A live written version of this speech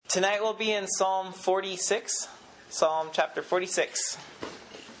Tonight we'll be in Psalm 46. Psalm chapter 46.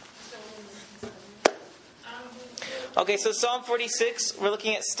 Okay, so Psalm 46, we're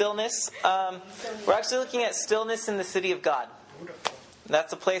looking at stillness. We're actually looking at stillness in the city of God.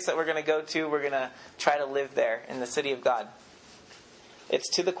 That's the place that we're going to go to. We're going to try to live there in the city of God. It's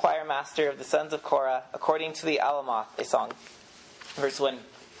to the choir master of the sons of Korah, according to the Alamoth, a song. Verse 1.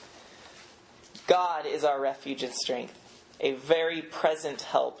 God is our refuge and strength, a very present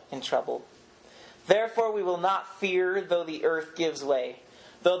help in trouble. Therefore we will not fear though the earth gives way,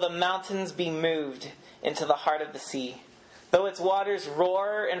 though the mountains be moved into the heart of the sea, though its waters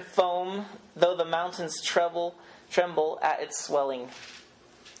roar and foam, though the mountains tremble at its swelling.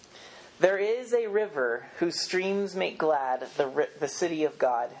 There is a river whose streams make glad the city of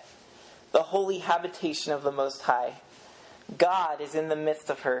God, the holy habitation of the Most High. God is in the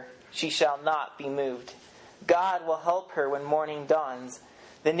midst of her. She shall not be moved. God will help her when morning dawns.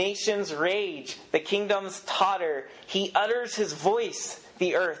 The nations rage, the kingdoms totter. He utters his voice,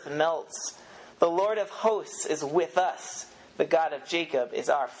 the earth melts. The Lord of hosts is with us. The God of Jacob is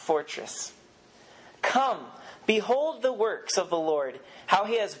our fortress. Come, behold the works of the Lord, how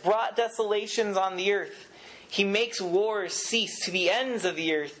he has brought desolations on the earth. He makes wars cease to the ends of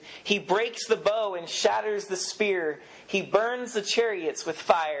the earth. He breaks the bow and shatters the spear. He burns the chariots with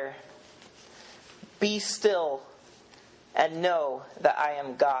fire. Be still and know that I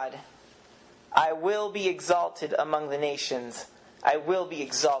am God. I will be exalted among the nations. I will be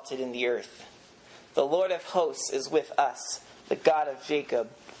exalted in the earth. The Lord of hosts is with us. The God of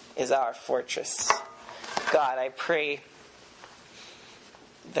Jacob is our fortress. God, I pray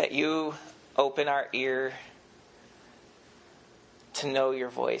that you open our ear to know your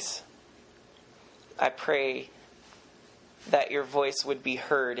voice. I pray that your voice would be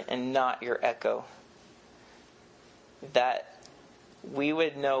heard and not your echo. That we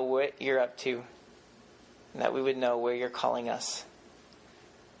would know what you're up to, and that we would know where you're calling us.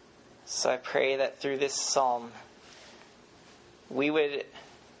 So I pray that through this psalm, we would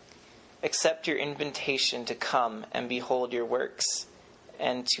accept your invitation to come and behold your works,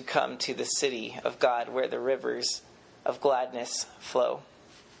 and to come to the city of God where the rivers of gladness flow.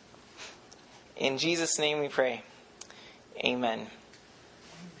 In Jesus' name we pray. Amen.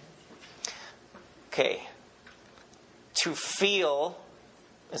 Okay. To feel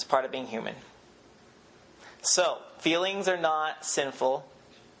is part of being human. So, feelings are not sinful.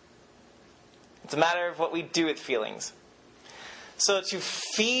 It's a matter of what we do with feelings. So to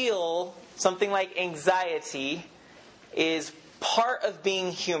feel something like anxiety is part of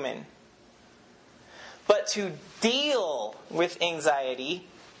being human. But to deal with anxiety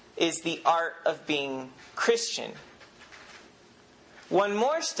is the art of being Christian. One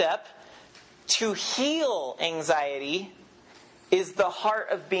more step. To heal anxiety is the heart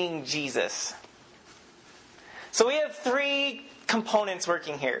of being Jesus. So we have three components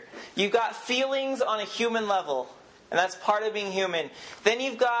working here. You've got feelings on a human level, and that's part of being human. Then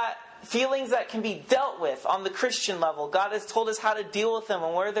you've got feelings that can be dealt with on the Christian level. God has told us how to deal with them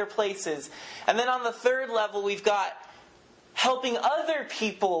and where their place is. And then on the third level, we've got helping other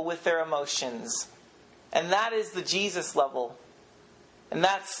people with their emotions. And that is the Jesus level. And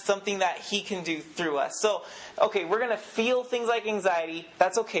that's something that he can do through us. So, okay, we're going to feel things like anxiety.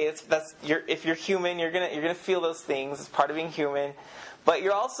 That's okay. If you're human, you're going to feel those things. It's part of being human. But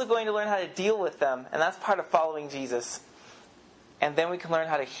you're also going to learn how to deal with them. And that's part of following Jesus. And then we can learn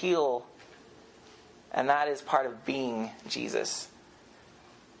how to heal. And that is part of being Jesus.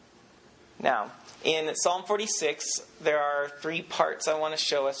 Now, in Psalm 46, there are three parts I want to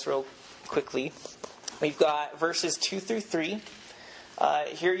show us real quickly. We've got verses 2 through 3.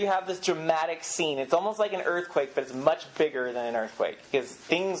 Here you have this dramatic scene. It's almost like an earthquake, but it's much bigger than an earthquake because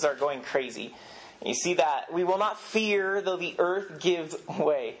things are going crazy. And you see that. We will not fear though the earth gives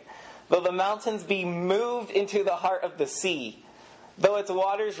way, though the mountains be moved into the heart of the sea, though its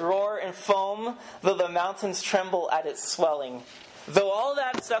waters roar and foam, though the mountains tremble at its swelling. Though all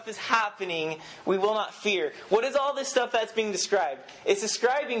that stuff is happening, we will not fear. What is all this stuff that's being described? It's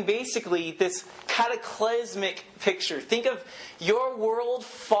describing basically this cataclysmic picture. Think of your world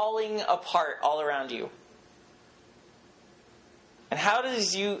falling apart all around you. And how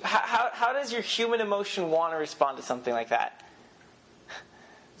does your human emotion want to respond to something like that?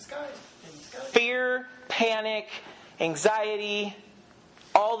 Fear, panic, anxiety,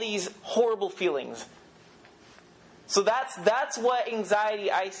 all these horrible feelings. So that's what anxiety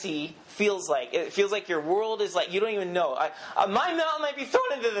I see feels like. It feels like your world is like, you don't even know. My mountain might be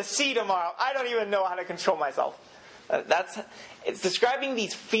thrown into the sea tomorrow. I don't even know how to control myself. It's describing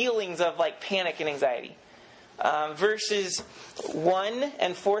these feelings of like panic and anxiety. Verses 1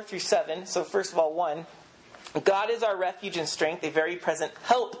 and 4 through 7. So first of all, 1. God is our refuge and strength, a very present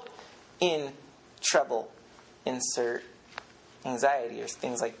help in trouble. Insert anxiety or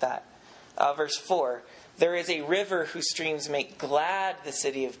things like that. Verse 4. There is a river whose streams make glad the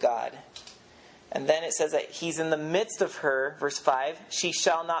city of God. And then it says that He's in the midst of her. Verse 5. She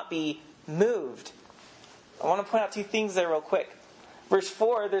shall not be moved. I want to point out two things there real quick. Verse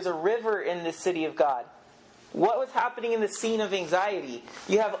 4. There's a river in the city of God. What was happening in the scene of anxiety?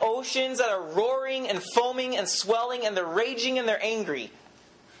 You have oceans that are roaring and foaming and swelling, and they're raging and they're angry.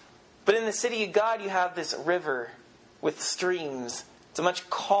 But in the city of God, you have this river with streams. It's a much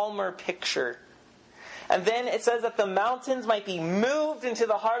calmer picture. And then it says that the mountains might be moved into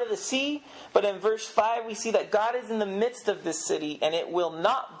the heart of the sea. But in verse 5, we see that God is in the midst of this city, and it will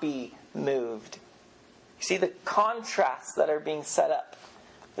not be moved. You see the contrasts that are being set up.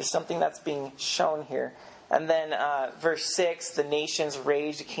 There's something that's being shown here. And then verse 6, the nations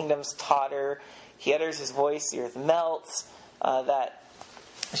rage, the kingdoms totter. He utters His voice, the earth melts. That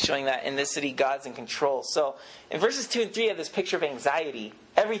showing that in this city, God's in control. So in verses 2 and 3, you have this picture of anxiety.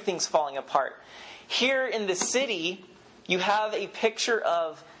 Everything's falling apart. Here in the city, you have a picture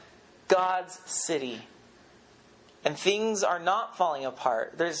of God's city. And things are not falling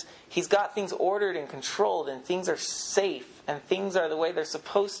apart. He's got things ordered and controlled, and things are safe, and things are the way they're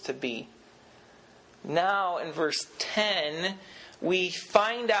supposed to be. Now, in verse 10, we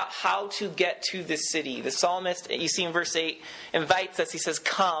find out how to get to the city. The psalmist, you see in verse 8, invites us. He says,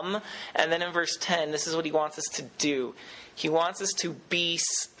 come. And then in verse 10, this is what he wants us to do. He wants us to be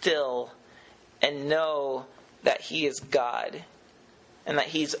still and know that He is God. And that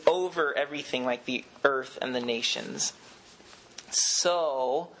He's over everything like the earth and the nations.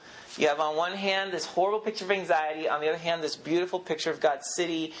 So, you have on one hand this horrible picture of anxiety. On the other hand, this beautiful picture of God's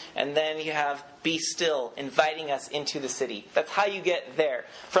city. And then you have be still, inviting us into the city. That's how you get there.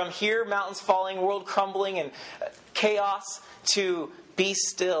 From here, mountains falling, world crumbling, and chaos, to be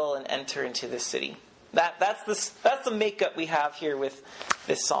still and enter into the city. That's the makeup we have here with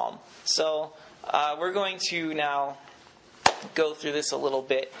this psalm. So, we're going to now go through this a little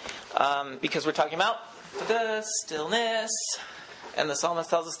bit because we're talking about the stillness. And the psalmist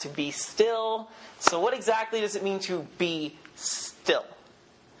tells us to be still. So what exactly does it mean to be still?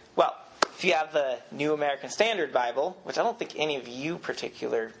 Well, if you have the New American Standard Bible, which I don't think any of you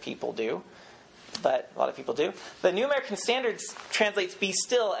particular people do, but a lot of people do. The New American Standard translates be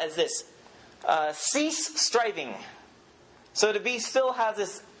still as this. Cease striving. So to be still has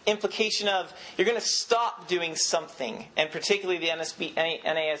this implication of you're going to stop doing something. And particularly the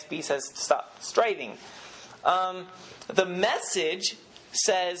NASB says stop striving. The Message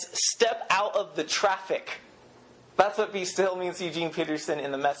says step out of the traffic. That's what be still means to Eugene Peterson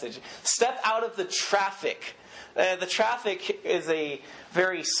in the Message. Step out of the traffic. The traffic is a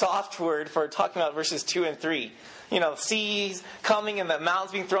very soft word for talking about verses 2 and 3. You know, seas coming and the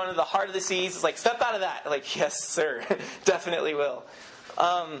mountains being thrown into the heart of the seas. It's like, step out of that. Like, yes, sir. Definitely will.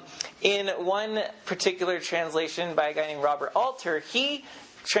 In one particular translation by a guy named Robert Alter, he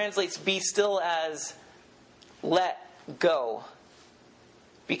translates be still as let go.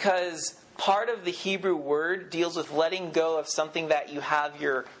 Because part of the Hebrew word deals with letting go of something that you have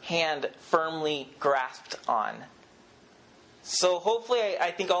your hand firmly grasped on. So hopefully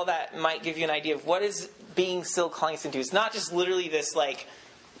I think all that might give you an idea of what is being still calling us into. It's not just literally this like,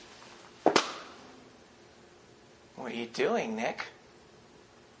 what are you doing, Nick?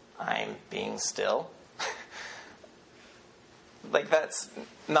 I'm being still. Like, that's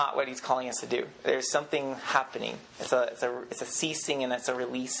not what he's calling us to do. There's something happening. It's a ceasing and it's a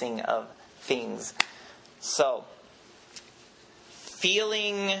releasing of things. So,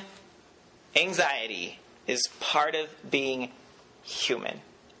 feeling anxiety is part of being human.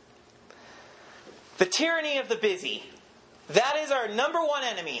 The tyranny of the busy. That is our number one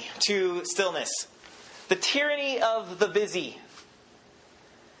enemy to stillness. The tyranny of the busy.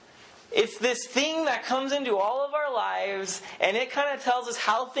 It's this thing that comes into all of our lives, and it kind of tells us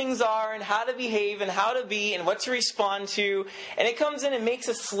how things are, and how to behave, and how to be, and what to respond to. And it comes in and makes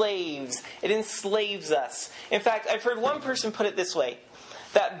us slaves. It enslaves us. In fact, I've heard one person put it this way.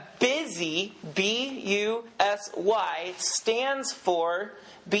 That busy, B-U-S-Y, stands for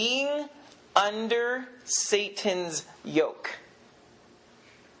being under Satan's yoke.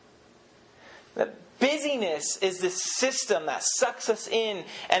 That busyness is this system that sucks us in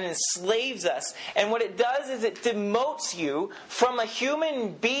and enslaves us. And what it does is it demotes you from a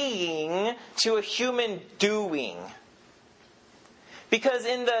human being to a human doing. Because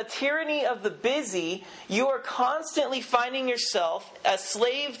in the tyranny of the busy, you are constantly finding yourself a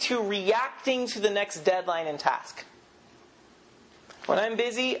slave to reacting to the next deadline and task. When I'm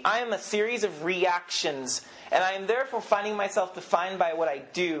busy, I am a series of reactions, and I am therefore finding myself defined by what I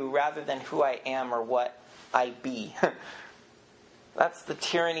do rather than who I am or what I be. That's the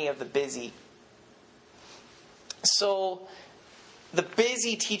tyranny of the busy. So, the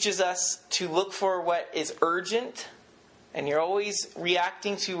busy teaches us to look for what is urgent, and you're always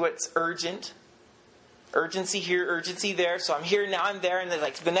reacting to what's urgent. Urgency here, urgency there. So I'm here, now I'm there, and then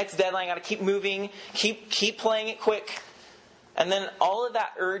like the next deadline, I got to keep moving, keep playing it quick. And then all of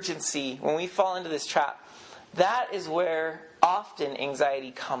that urgency, when we fall into this trap, that is where often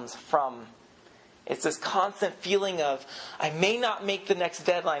anxiety comes from. It's this constant feeling of, I may not make the next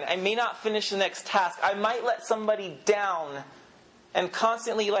deadline. I may not finish the next task. I might let somebody down. And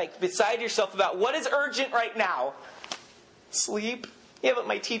constantly beside yourself about what is urgent right now. Sleep? Yeah, but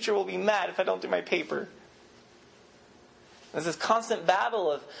my teacher will be mad if I don't do my paper. There's this constant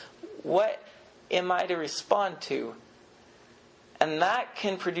battle of what am I to respond to? And that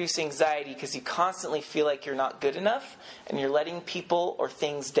can produce anxiety because you constantly feel like you're not good enough and you're letting people or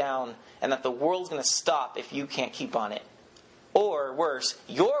things down and that the world's going to stop if you can't keep on it. Or worse,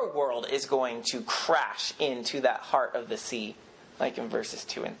 your world is going to crash into that heart of the sea, like in verses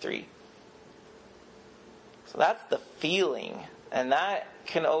 2 and 3. So that's the feeling, and that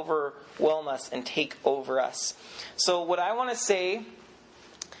can overwhelm us and take over us. So what I want to say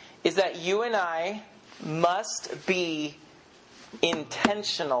is that you and I must be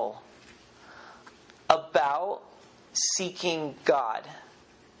intentional about seeking God.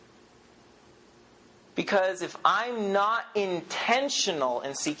 Because if I'm not intentional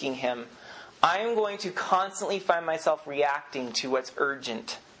in seeking Him, I'm going to constantly find myself reacting to what's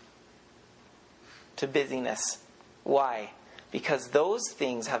urgent, to busyness. Why? Because those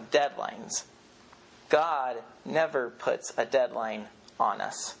things have deadlines. God never puts a deadline on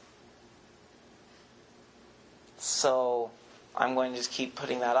us. So I'm going to just keep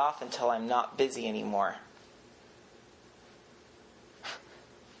putting that off until I'm not busy anymore.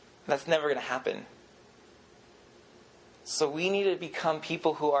 That's never going to happen. So we need to become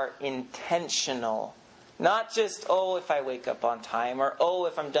people who are intentional. Not just, if I wake up on time, or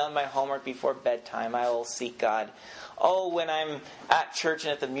if I'm done my homework before bedtime, I will seek God. When I'm at church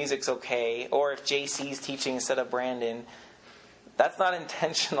and if the music's okay, or if JC's teaching instead of Brandon. That's not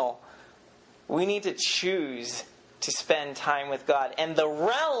intentional. We need to choose to spend time with God. And the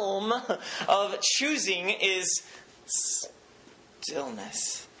realm of choosing is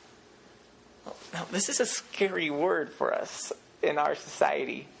stillness. Now, this is a scary word for us in our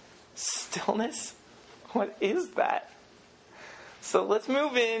society. Stillness? What is that? So let's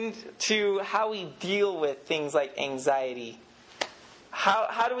move into how we deal with things like anxiety.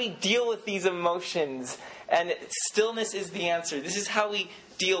 How do we deal with these emotions? And stillness is the answer. This is how we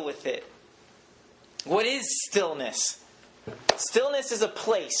deal with it. What is stillness? Stillness is a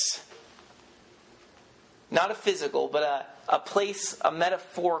place. Not a physical, but a place, a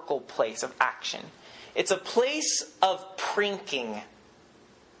metaphorical place of action. It's a place of prinking.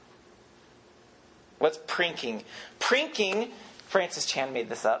 What's prinking? Prinking, Francis Chan made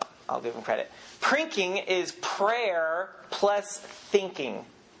this up. I'll give him credit. Prinking is prayer plus thinking.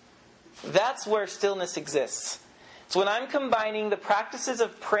 That's where stillness exists. So when I'm combining the practices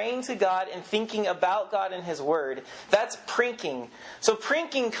of praying to God and thinking about God and His Word, that's prinking. So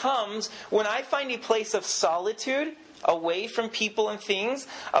prinking comes when I find a place of solitude, away from people and things,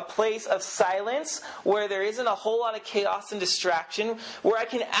 a place of silence where there isn't a whole lot of chaos and distraction, where I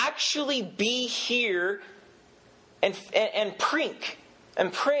can actually be here and prink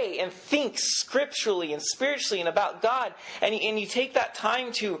and pray and think scripturally and spiritually and about God. And you take that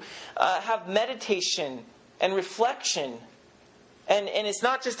time to have meditation and reflection. And it's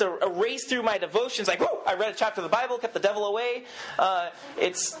not just a race through my devotions like, whoa, I read a chapter of the Bible, kept the devil away.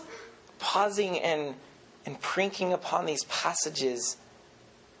 It's pausing and prinking upon these passages.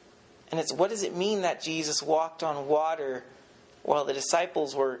 And it's, what does it mean that Jesus walked on water while the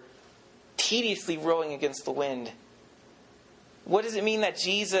disciples were tediously rowing against the wind? What does it mean that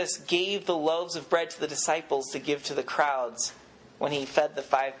Jesus gave the loaves of bread to the disciples to give to the crowds when He fed the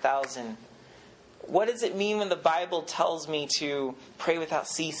 5,000? What does it mean when the Bible tells me to pray without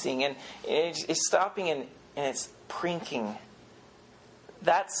ceasing? And it's stopping and it's prinking.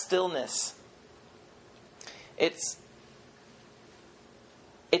 That's stillness. It's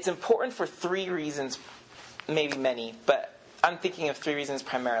important for 3 reasons, maybe many, but I'm thinking of 3 reasons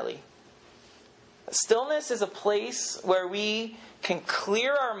primarily. Stillness is a place where we can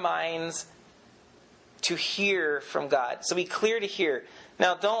clear our minds to hear from God. So be clear to hear.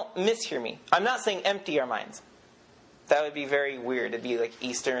 Now, don't mishear me. I'm not saying empty our minds. That would be very weird. It'd be like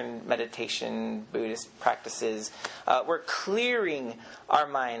Eastern meditation, Buddhist practices. We're clearing our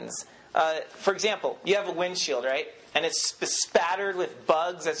minds. For example, you have a windshield, right? And it's spattered with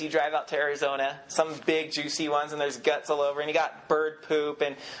bugs as you drive out to Arizona. Some big, juicy ones, and there's guts all over. And you got bird poop.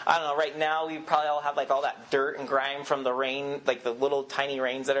 And I don't know, right now we probably all have like all that dirt and grime from the rain, like the little tiny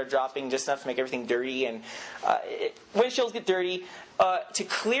rains that are dropping, just enough to make everything dirty. And windshields get dirty. To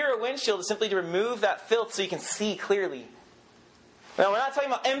clear a windshield is simply to remove that filth so you can see clearly. Now, we're not talking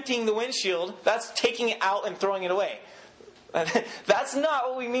about emptying the windshield. That's taking it out and throwing it away. That's not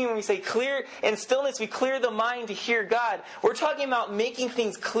what we mean when we say clear. In stillness, we clear the mind to hear God. We're talking about making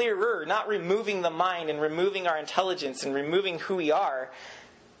things clearer, not removing the mind and removing our intelligence and removing who we are.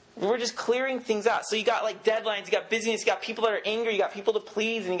 We're just clearing things out. So you got like deadlines, you got busyness, you got people that are angry, you got people to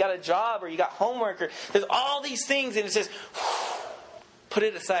please, and you got a job or you got homework. Or there's all these things, and it says, put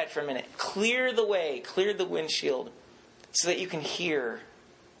it aside for a minute. Clear the way, clear the windshield so that you can hear.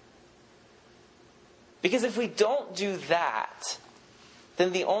 Because if we don't do that,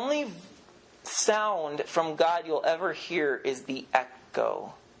 then the only sound from God you'll ever hear is the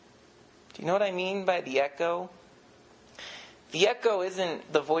echo. Do you know what I mean by the echo? The echo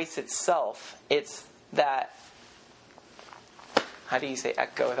isn't the voice itself. It's that... How do you say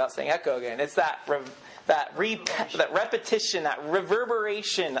echo without saying echo again? It's that repetition, that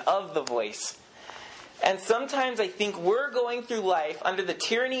reverberation of the voice. And sometimes I think we're going through life under the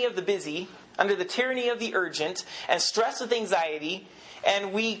tyranny of the busy, under the tyranny of the urgent, and stress with anxiety,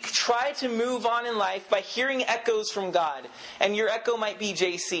 and we try to move on in life by hearing echoes from God. And your echo might be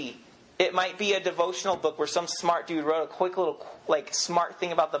JC. It might be a devotional book where some smart dude wrote a quick little smart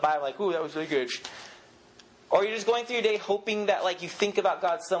thing about the Bible, like, ooh, that was really good. Or you're just going through your day hoping that you think about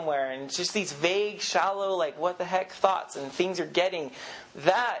God somewhere, and just these vague, shallow, what the heck thoughts and things you're getting.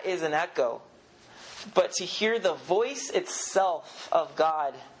 That is an echo. But to hear the voice itself of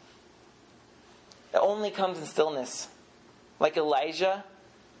God, it only comes in stillness. Like Elijah,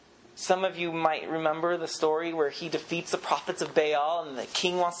 some of you might remember the story where he defeats the prophets of Baal, and the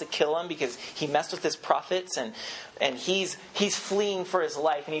king wants to kill him because he messed with his prophets, and he's fleeing for his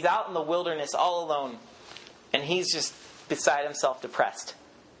life, and he's out in the wilderness all alone, and he's just beside himself, depressed.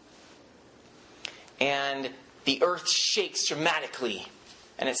 And the earth shakes dramatically,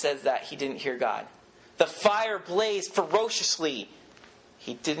 and it says that he didn't hear God. The fire blazed ferociously.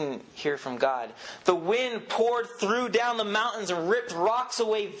 He didn't hear from God. The wind poured through down the mountains and ripped rocks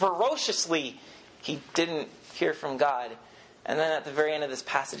away ferociously. He didn't hear from God. And then at the very end of this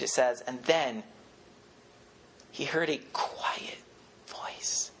passage it says, and then he heard a quiet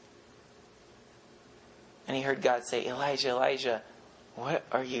voice. And he heard God say, Elijah, Elijah, what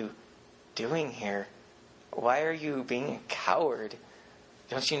are you doing here? Why are you being a coward?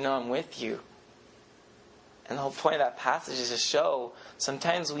 Don't you know I'm with you? And the whole point of that passage is to show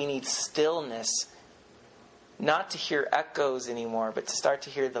sometimes we need stillness, not to hear echoes anymore, but to start to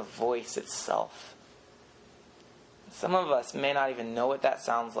hear the voice itself. Some of us may not even know what that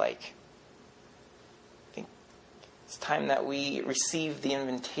sounds like. I think it's time that we receive the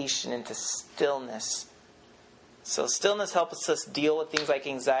invitation into stillness. So stillness helps us deal with things like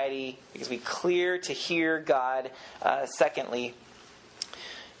anxiety because we clear to hear God. Secondly,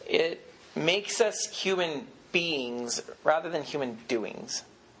 it makes us human beings rather than human doings.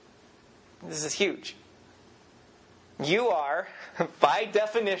 This is huge. You are, by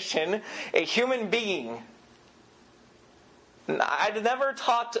definition, a human being. I've never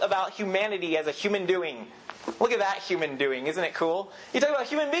talked about humanity as a human doing. Look at that human doing. Isn't it cool? You talk about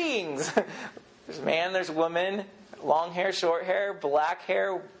human beings. There's man, there's woman, long hair, short hair, black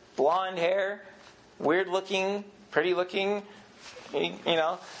hair, blonde hair, weird looking, pretty looking,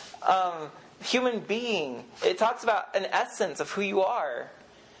 human being. It talks about an essence of who you are.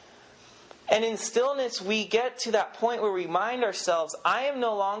 And in stillness, we get to that point where we remind ourselves, I am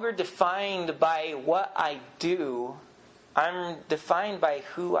no longer defined by what I do. I'm defined by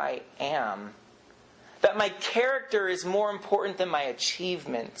who I am. That my character is more important than my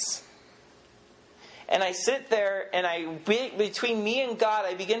achievements. And I sit there, and between me and God,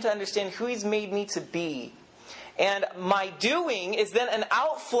 I begin to understand who He's made me to be. And my doing is then an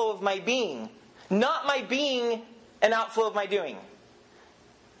outflow of my being. Not my being an outflow of my doing.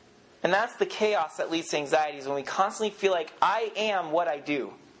 And that's the chaos that leads to anxiety, is when we constantly feel like I am what I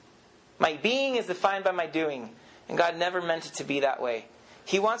do. My being is defined by my doing. And God never meant it to be that way.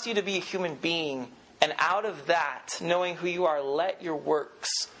 He wants you to be a human being. And out of that, knowing who you are, let your works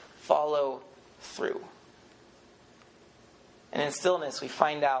follow through. And in stillness, we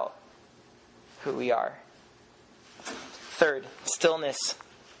find out who we are. Third, stillness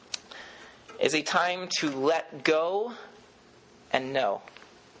is a time to let go and know.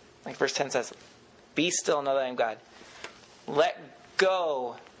 Like verse 10 says, be still and know that I am God. Let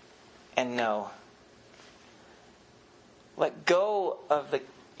go and know. Let go of the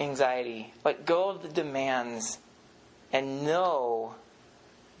anxiety. Let go of the demands. And know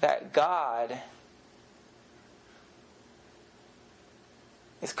that God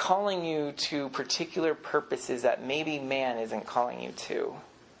is calling you to particular purposes that maybe man isn't calling you to.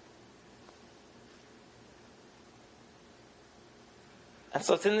 And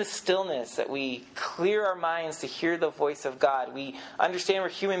so it's in this stillness that we clear our minds to hear the voice of God. We understand we're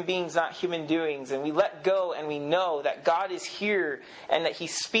human beings, not human doings. And we let go and we know that God is here and that He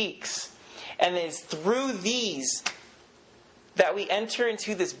speaks. And it is through these that we enter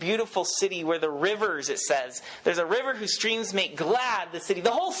into this beautiful city where the rivers, it says, there's a river whose streams make glad the city.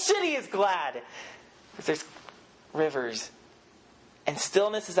 The whole city is glad. But there's rivers. And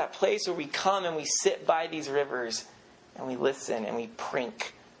stillness is that place where we come and we sit by these rivers. And we listen and we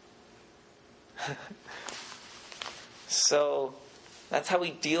prink. So that's how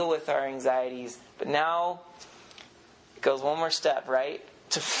we deal with our anxieties. But now it goes one more step, right?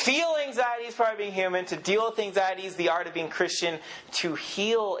 To feel anxiety is part of being human. To deal with anxiety is the art of being Christian. To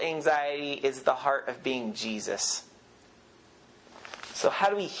heal anxiety is the heart of being Jesus. So how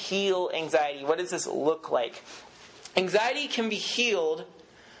do we heal anxiety? What does this look like? Anxiety can be healed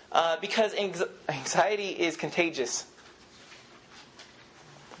because anxiety is contagious.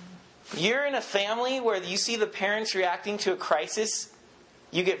 You're in a family where you see the parents reacting to a crisis,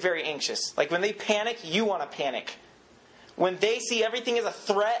 you get very anxious. Like when they panic, you want to panic. When they see everything as a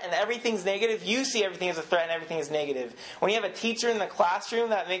threat and everything's negative, you see everything as a threat and everything is negative. When you have a teacher in the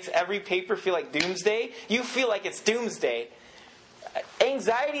classroom that makes every paper feel like doomsday, you feel like it's doomsday.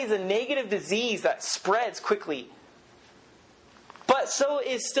 Anxiety is a negative disease that spreads quickly. But so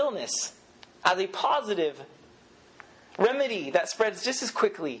is stillness as a positive remedy that spreads just as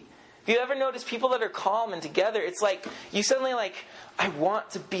quickly. If you ever notice people that are calm and together, it's like you suddenly I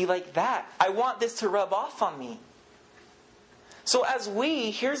want to be like that. I want this to rub off on me. So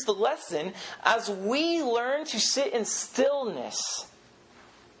here's the lesson, as we learn to sit in stillness,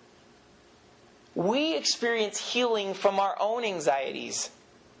 we experience healing from our own anxieties.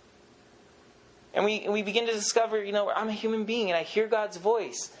 And we begin to discover, I'm a human being and I hear God's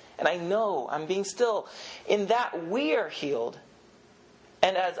voice and I know I'm being still. In that we are healed.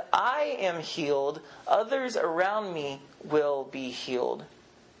 And as I am healed, others around me will be healed.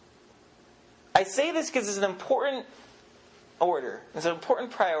 I say this because it's an important order. It's an important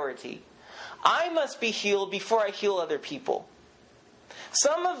priority. I must be healed before I heal other people.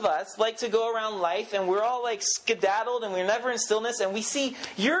 Some of us like to go around life and we're all skedaddled and we're never in stillness and we see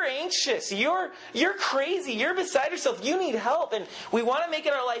you're anxious, you're crazy, you're beside yourself, you need help. And we want to make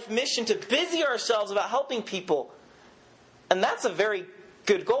it our life mission to busy ourselves about helping people. And that's a very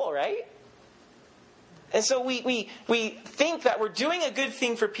good goal, right? And so we think that we're doing a good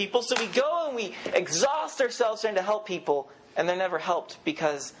thing for people, so we go and we exhaust ourselves trying to help people, and they're never helped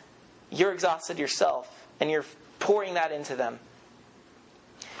because you're exhausted yourself and you're pouring that into them.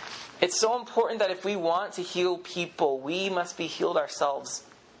 It's so important that if we want to heal people, we must be healed ourselves.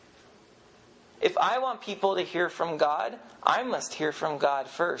 If I want people to hear from God, I must hear from God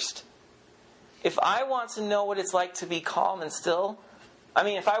first. If I want to know what it's like to be calm and still,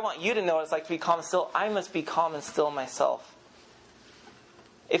 if I want you to know what it's like to be calm and still, I must be calm and still myself.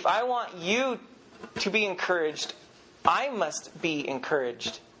 If I want you to be encouraged, I must be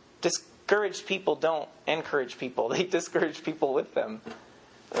encouraged. Discouraged people don't encourage people. They discourage people with them.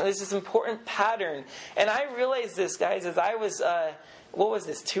 There's this important pattern. And I realized this, guys, as I was,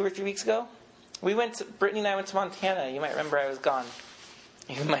 2 or 3 weeks ago? Brittany and I went to Montana. You might remember I was gone.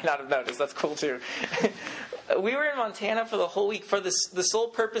 You might not have noticed. That's cool too. We were in Montana for the whole week for the sole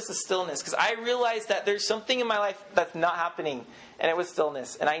purpose of stillness. Because I realized that there's something in my life that's not happening. And it was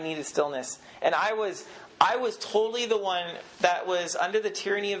stillness. And I needed stillness. And I was totally the one that was under the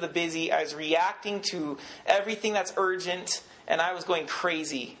tyranny of the busy. I was reacting to everything that's urgent. And I was going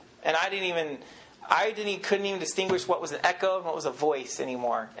crazy. And couldn't even distinguish what was an echo and what was a voice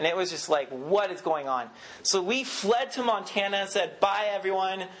anymore. And it was just like, what is going on? So we fled to Montana and said, bye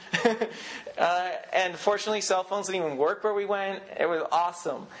everyone. And fortunately, cell phones didn't even work where we went. It was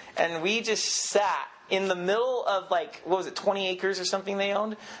awesome. And we just sat in the middle of 20 acres or something they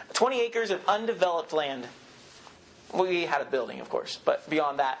owned? 20 acres of undeveloped land. We had a building, of course. But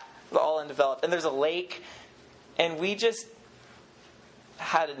beyond that, it was all undeveloped. And there's a lake. And we just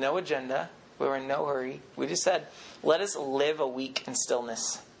had no agenda. We were in no hurry. We just said, let us live a week in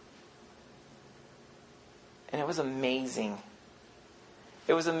stillness. And it was amazing.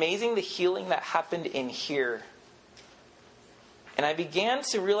 It was amazing the healing that happened in here. And I began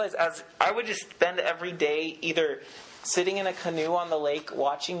to realize, as I would just spend every day either sitting in a canoe on the lake,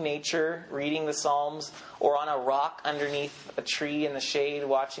 watching nature, reading the Psalms, or on a rock underneath a tree in the shade,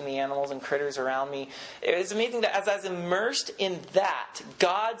 watching the animals and critters around me. It was amazing that as I was immersed in that,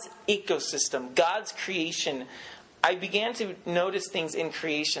 God's ecosystem, God's creation, I began to notice things in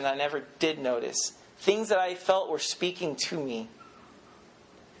creation I never did notice. Things that I felt were speaking to me.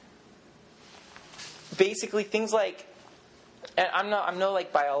 Basically, things like, and I'm no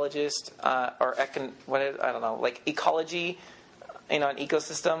like biologist or I don't know, like ecology, an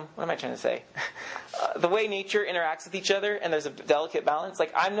ecosystem. What am I trying to say? The way nature interacts with each other, and there's a delicate balance.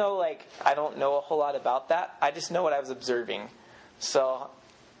 Like I don't know a whole lot about that. I just know what I was observing. So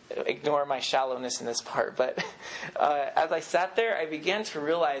ignore my shallowness in this part. But as I sat there, I began to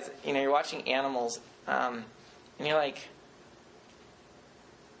realize, you're watching animals, and you're like,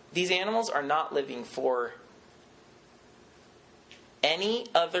 these animals are not living for any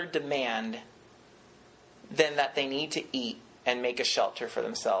other demand than that they need to eat and make a shelter for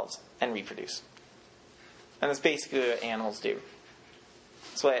themselves and reproduce. And that's basically what animals do.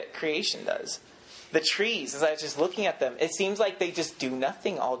 That's what creation does. The trees, as I was just looking at them, it seems like they just do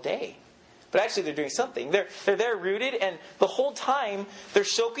nothing all day. But actually they're doing something. They're there rooted, and the whole time they're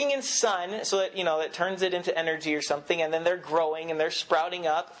soaking in sun so that, that turns it into energy or something, and then they're growing and they're sprouting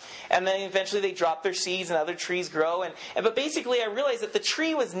up, and then eventually they drop their seeds and other trees grow. But basically I realized that the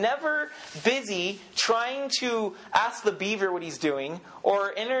tree was never busy trying to ask the beaver what he's doing,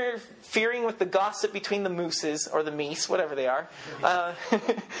 or interfering with the gossip between the mooses or the meese, whatever they are.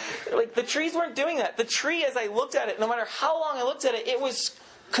 Like the trees weren't doing that. The tree, as I looked at it, no matter how long I looked at it, it was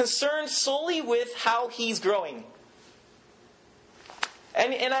concerned solely with how he's growing.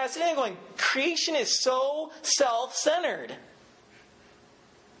 And I was sitting there going, creation is so self-centered.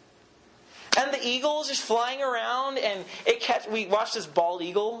 And the eagle's just flying around, and we watched this bald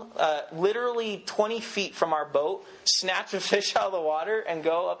eagle literally 20 feet from our boat snatch a fish out of the water and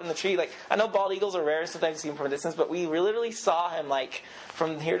go up in the tree. Like, I know bald eagles are rare, sometimes you see them from a distance, but we literally saw him like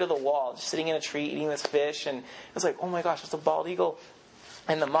from here to the wall, just sitting in a tree eating this fish, and it was like, oh my gosh, it's a bald eagle.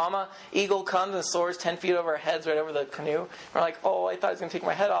 And the mama eagle comes and soars 10 feet over our heads right over the canoe. We're like, oh, I thought he was going to take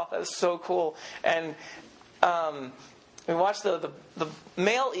my head off. That was so cool. And we watched the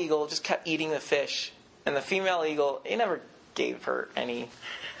male eagle just kept eating the fish. And the female eagle, he never gave her any.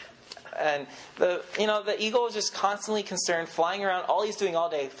 And the eagle was just constantly concerned, flying around. All he's doing all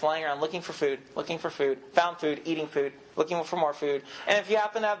day, flying around, looking for food, found food, eating food, looking for more food. And if you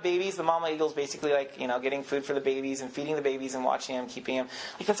happen to have babies, the mama eagle's basically like, getting food for the babies and feeding the babies and watching them, keeping them.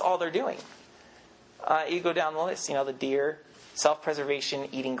 Like, that's all they're doing. You go down the list, the deer, self-preservation,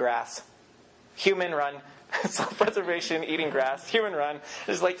 eating grass. Human, run. Self-preservation, eating grass. Human, run.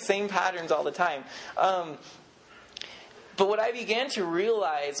 There's like same patterns all the time. But what I began to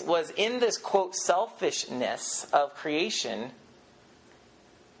realize was in this, quote, selfishness of creation,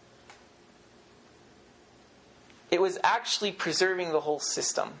 it was actually preserving the whole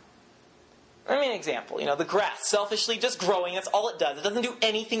system. Let me give an example. The grass, selfishly just growing, that's all it does. It doesn't do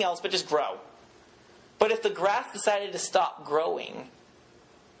anything else but just grow. But if the grass decided to stop growing,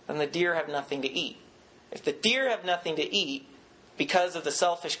 then the deer have nothing to eat. If the deer have nothing to eat, because of the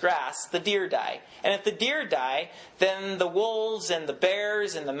selfish grass, the deer die. And if the deer die, then the wolves and the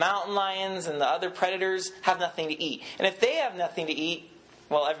bears and the mountain lions and the other predators have nothing to eat. And if they have nothing to eat,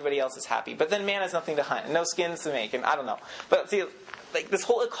 well, everybody else is happy. But then man has nothing to hunt and no skins to make, and I don't know. But see, like this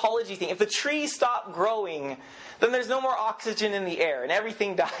whole ecology thing, if the trees stop growing, then there's no more oxygen in the air and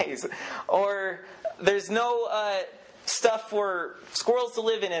everything dies. Or there's no stuff for squirrels to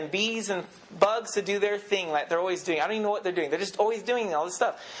live in and bees and bugs to do their thing like they're always doing. I don't even know what they're doing. They're just always doing all this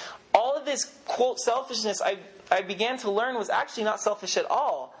stuff. All of this, quote, selfishness I began to learn was actually not selfish at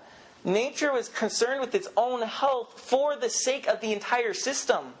all. Nature was concerned with its own health for the sake of the entire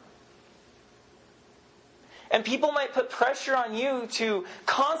system. And people might put pressure on you to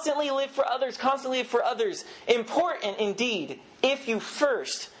constantly live for others. Important indeed, if you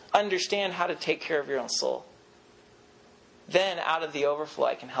first understand how to take care of your own soul. Then out of the overflow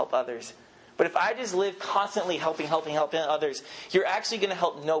I can help others. But if I just live constantly helping others, you're actually going to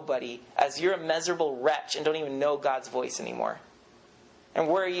help nobody, as you're a miserable wretch and don't even know God's voice anymore. And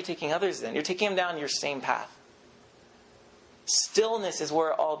where are you taking others then? You're taking them down your same path. Stillness is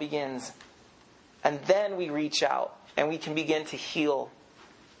where it all begins. And then we reach out and we can begin to heal.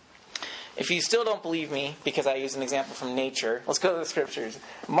 If you still don't believe me, because I use an example from nature, let's go to the scriptures.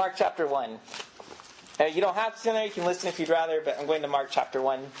 Mark chapter 1. You don't have to sit there, you can listen if you'd rather, but I'm going to Mark chapter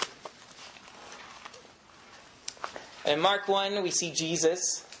 1. In Mark 1, we see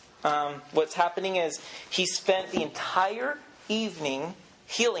Jesus. What's happening is he spent the entire evening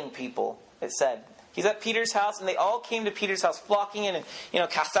healing people, it said. He's at Peter's house, and they all came to Peter's house, flocking in and,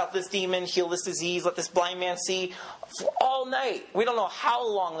 cast out this demon, heal this disease, let this blind man see. All night. We don't know how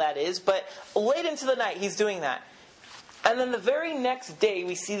long that is, but late into the night, he's doing that. And then the very next day,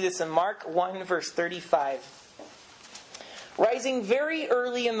 we see this in Mark 1, verse 35. Rising very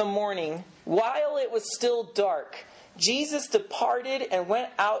early in the morning, while it was still dark, Jesus departed and went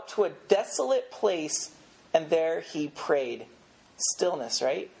out to a desolate place, and there he prayed. Stillness,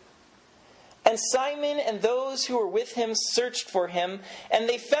 right? And Simon and those who were with him searched for him, and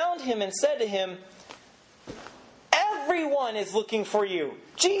they found him and said to him, "Everyone is looking for you.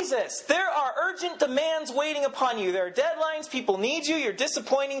 Jesus, there are urgent demands waiting upon you. There are deadlines, people need you, you're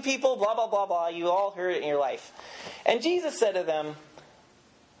disappointing people, blah, blah, blah, blah. You all heard it in your life." And Jesus said to them,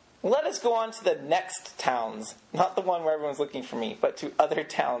 "Let us go on to the next towns," not the one where everyone's looking for me, but to other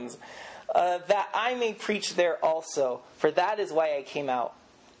towns, "that I may preach there also, for that is why I came out."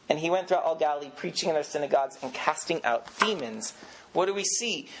 And he went throughout all Galilee, preaching in their synagogues and casting out demons. What do we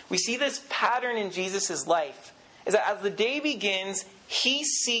see? We see this pattern in Jesus' life, is that as the day begins, he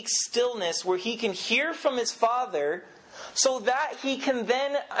seeks stillness where he can hear from his Father so that he can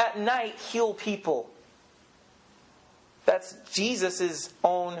then at night heal people. That's Jesus'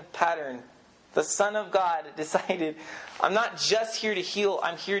 own pattern. The Son of God decided, I'm not just here to heal,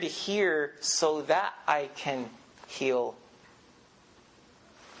 I'm here to hear so that I can heal.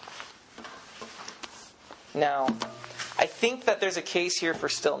 Now, I think that there's a case here for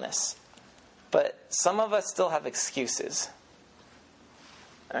stillness, but some of us still have excuses.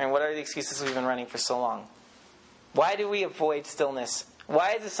 I mean, what are the excuses we've been running for so long? Why do we avoid stillness?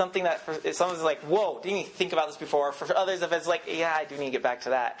 Why is this something that for some of us is like, whoa, didn't even think about this before? For others of us, it's like, yeah, I do need to get back to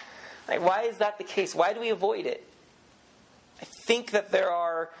that. Like, why is that the case? Why do we avoid it? I think that there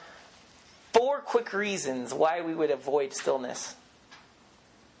are 4 quick reasons why we would avoid stillness.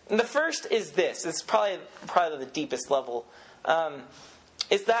 And the first is this. It's probably the deepest level.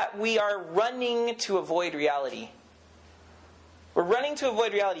 Is that we are running to avoid reality. We're running to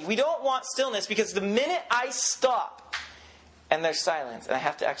avoid reality. We don't want stillness because the minute I stop and there's silence and I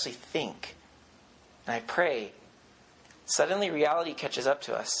have to actually think and I pray, suddenly reality catches up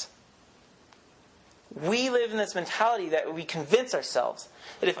to us. We live in this mentality that we convince ourselves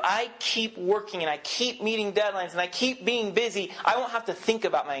that if I keep working and I keep meeting deadlines and I keep being busy, I won't have to think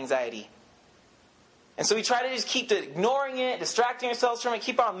about my anxiety. And so we try to just keep ignoring it, distracting ourselves from it,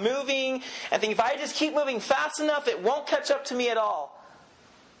 keep on moving, and think if I just keep moving fast enough, it won't catch up to me at all.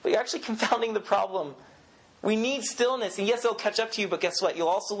 But you're actually confounding the problem. We need stillness, and yes, it'll catch up to you, but guess what? You'll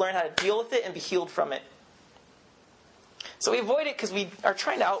also learn how to deal with it and be healed from it. So we avoid it because we are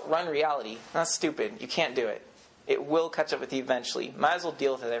trying to outrun reality. That's stupid. You can't do it. It will catch up with you eventually. Might as well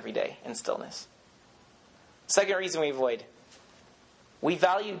deal with it every day in stillness. Second reason we avoid. We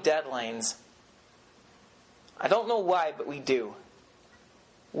value deadlines. I don't know why, but we do.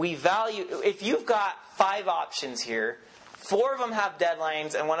 We value... If you've got 5 options here, 4 of them have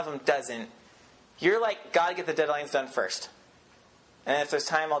deadlines and 1 of them doesn't, you're like, gotta get the deadlines done first. And if there's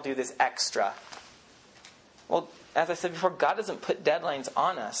time, I'll do this extra. Well, as I said before, God doesn't put deadlines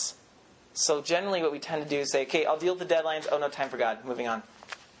on us. So generally what we tend to do is say, okay, I'll deal with the deadlines. Oh, no time for God. Moving on.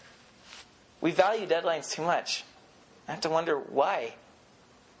 We value deadlines too much. I have to wonder why.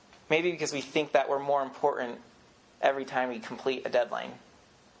 Maybe because we think that we're more important every time we complete a deadline.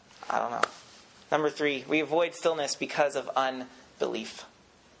 I don't know. Number 3, we avoid stillness because of unbelief.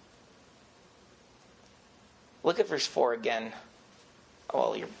 Look at verse 4 again.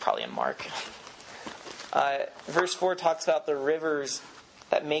 Well, you're probably in Mark. Verse 4 talks about the rivers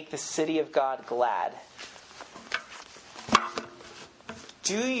that make the city of God glad.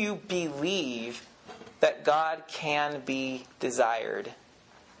 Do you believe that God can be desired?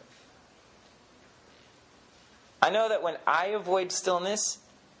 I know that when I avoid stillness,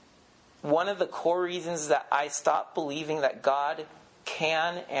 one of the core reasons is that I stop believing that God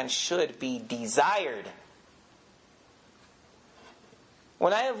can and should be desired.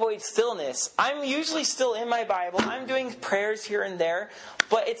 When I avoid stillness, I'm usually still in my Bible. I'm doing prayers here and there.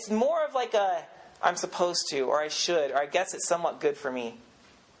 But it's more of like a, I'm supposed to, or I should, or I guess it's somewhat good for me.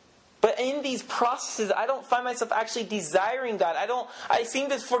 But in these processes, I don't find myself actually desiring God. I seem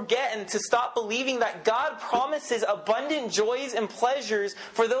to forget and to stop believing that God promises abundant joys and pleasures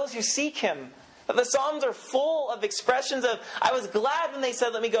for those who seek Him. The Psalms are full of expressions of, I was glad when they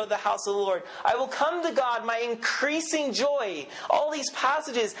said, let me go to the house of the Lord. I will come to God, my increasing joy. All these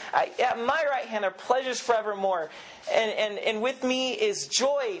passages, at my right hand are pleasures forevermore. And with me is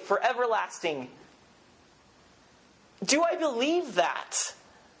joy for everlasting. Do I believe that?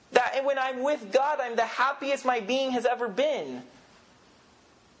 That when I'm with God, I'm the happiest my being has ever been.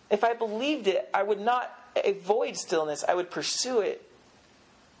 If I believed it, I would not avoid stillness. I would pursue it.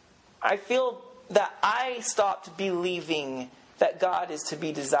 I feel that I stopped believing that God is to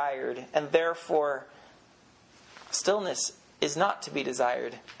be desired, and therefore stillness is not to be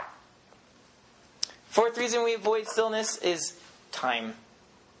desired. Fourth reason we avoid stillness is time.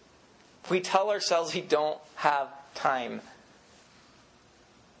 We tell ourselves we don't have time.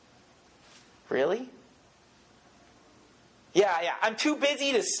 Really? Yeah, I'm too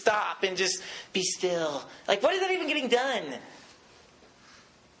busy to stop and just be still. Like, what is that even getting done?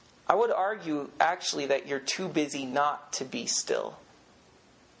 I would argue, actually, that you're too busy not to be still.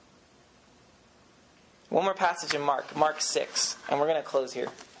 One more passage in Mark 6, and we're going to close here.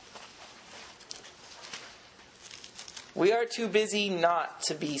 We are too busy not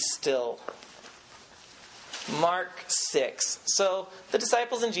to be still. Mark 6. So, the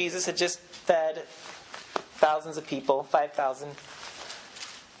disciples and Jesus had just fed thousands of people, 5,000.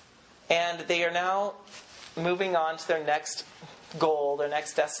 And they are now moving on to their next goal, their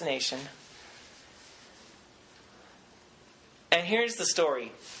next destination. And here's the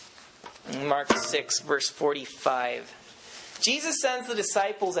story. Mark 6, verse 45. Jesus sends the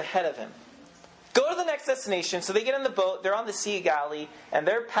disciples ahead of him. Go to the next destination. So they get in the boat, they're on the Sea of Galilee, and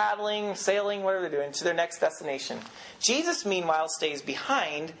they're paddling, sailing, whatever they're doing, to their next destination. Jesus, meanwhile, stays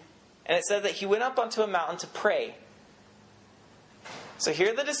behind, and it says that he went up onto a mountain to pray. So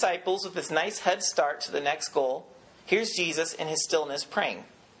here are the disciples with this nice head start to the next goal. Here's Jesus in his stillness praying.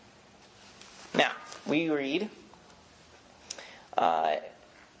 Now, we read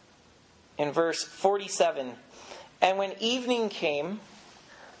in verse 47, and when evening came,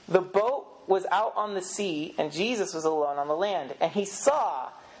 the boat was out on the sea, and Jesus was alone on the land. And he saw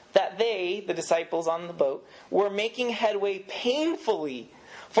that they, the disciples on the boat, were making headway painfully,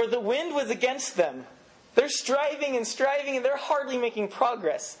 for the wind was against them. They're striving, and they're hardly making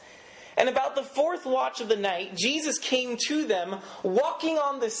progress. And about the fourth watch of the night, Jesus came to them, walking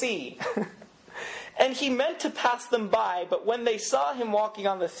on the sea. And he meant to pass them by, but when they saw him walking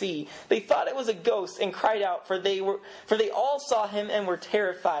on the sea, they thought it was a ghost and cried out, for they all saw him and were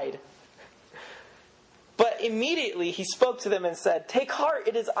terrified. But immediately he spoke to them and said, "Take heart,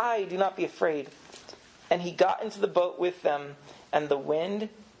 it is I, do not be afraid." And he got into the boat with them, and the wind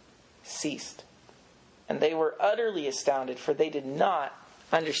ceased. And they were utterly astounded, for they did not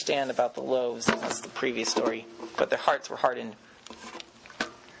understand about the loaves. That's the previous story. But their hearts were hardened.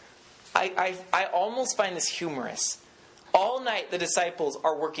 I almost find this humorous. All night the disciples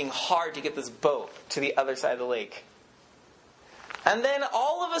are working hard to get this boat to the other side of the lake. And then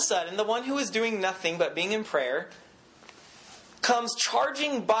all of a sudden, the one who is doing nothing but being in prayer comes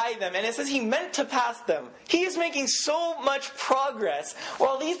charging by them, and it says he meant to pass them. He is making so much progress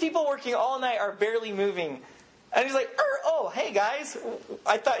while these people working all night are barely moving. And he's like, oh, hey guys,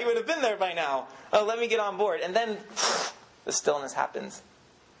 I thought you would have been there by now. Oh, let me get on board. And then the stillness happens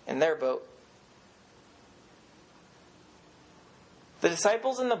in their boat. The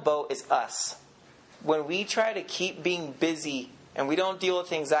disciples in the boat is us. When we try to keep being busy and we don't deal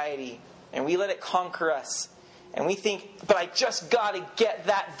with anxiety and we let it conquer us and we think, but I just got to get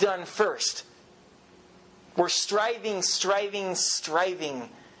that done first. We're striving.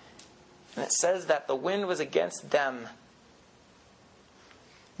 And it says that the wind was against them.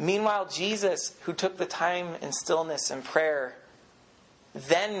 Meanwhile, Jesus, who took the time in stillness and prayer,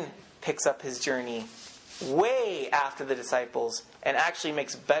 then picks up his journey way after the disciples and actually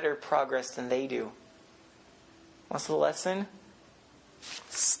makes better progress than they do. What's the lesson?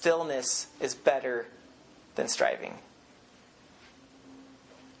 Stillness is better than striving.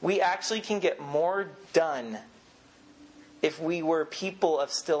 We actually can get more done if we were people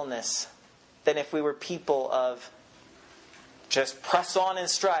of stillness than if we were people of just press on and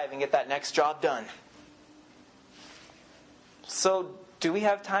strive and get that next job done. So, do we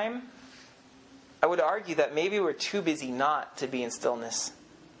have time? I would argue that maybe we're too busy not to be in stillness.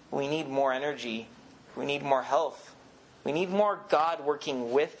 We need more energy. We need more health. We need more God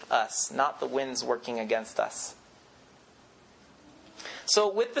working with us, not the winds working against us.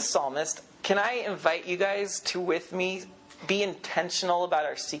 So with the psalmist, can I invite you guys to, with me, be intentional about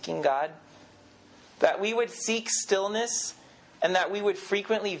our seeking God? That we would seek stillness and that we would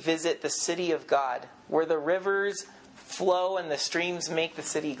frequently visit the city of God, where the rivers flow and the streams make the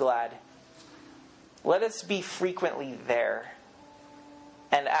city glad. Let us be frequently there.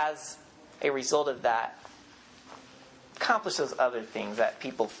 And as a result of that, accomplish those other things that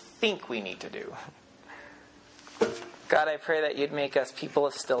people think we need to do. God, I pray that you'd make us people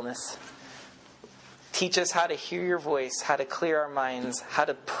of stillness. Teach us how to hear your voice, how to clear our minds, how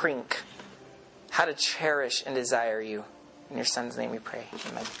to prink, how to cherish and desire you. In your Son's name we pray.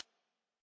 Amen.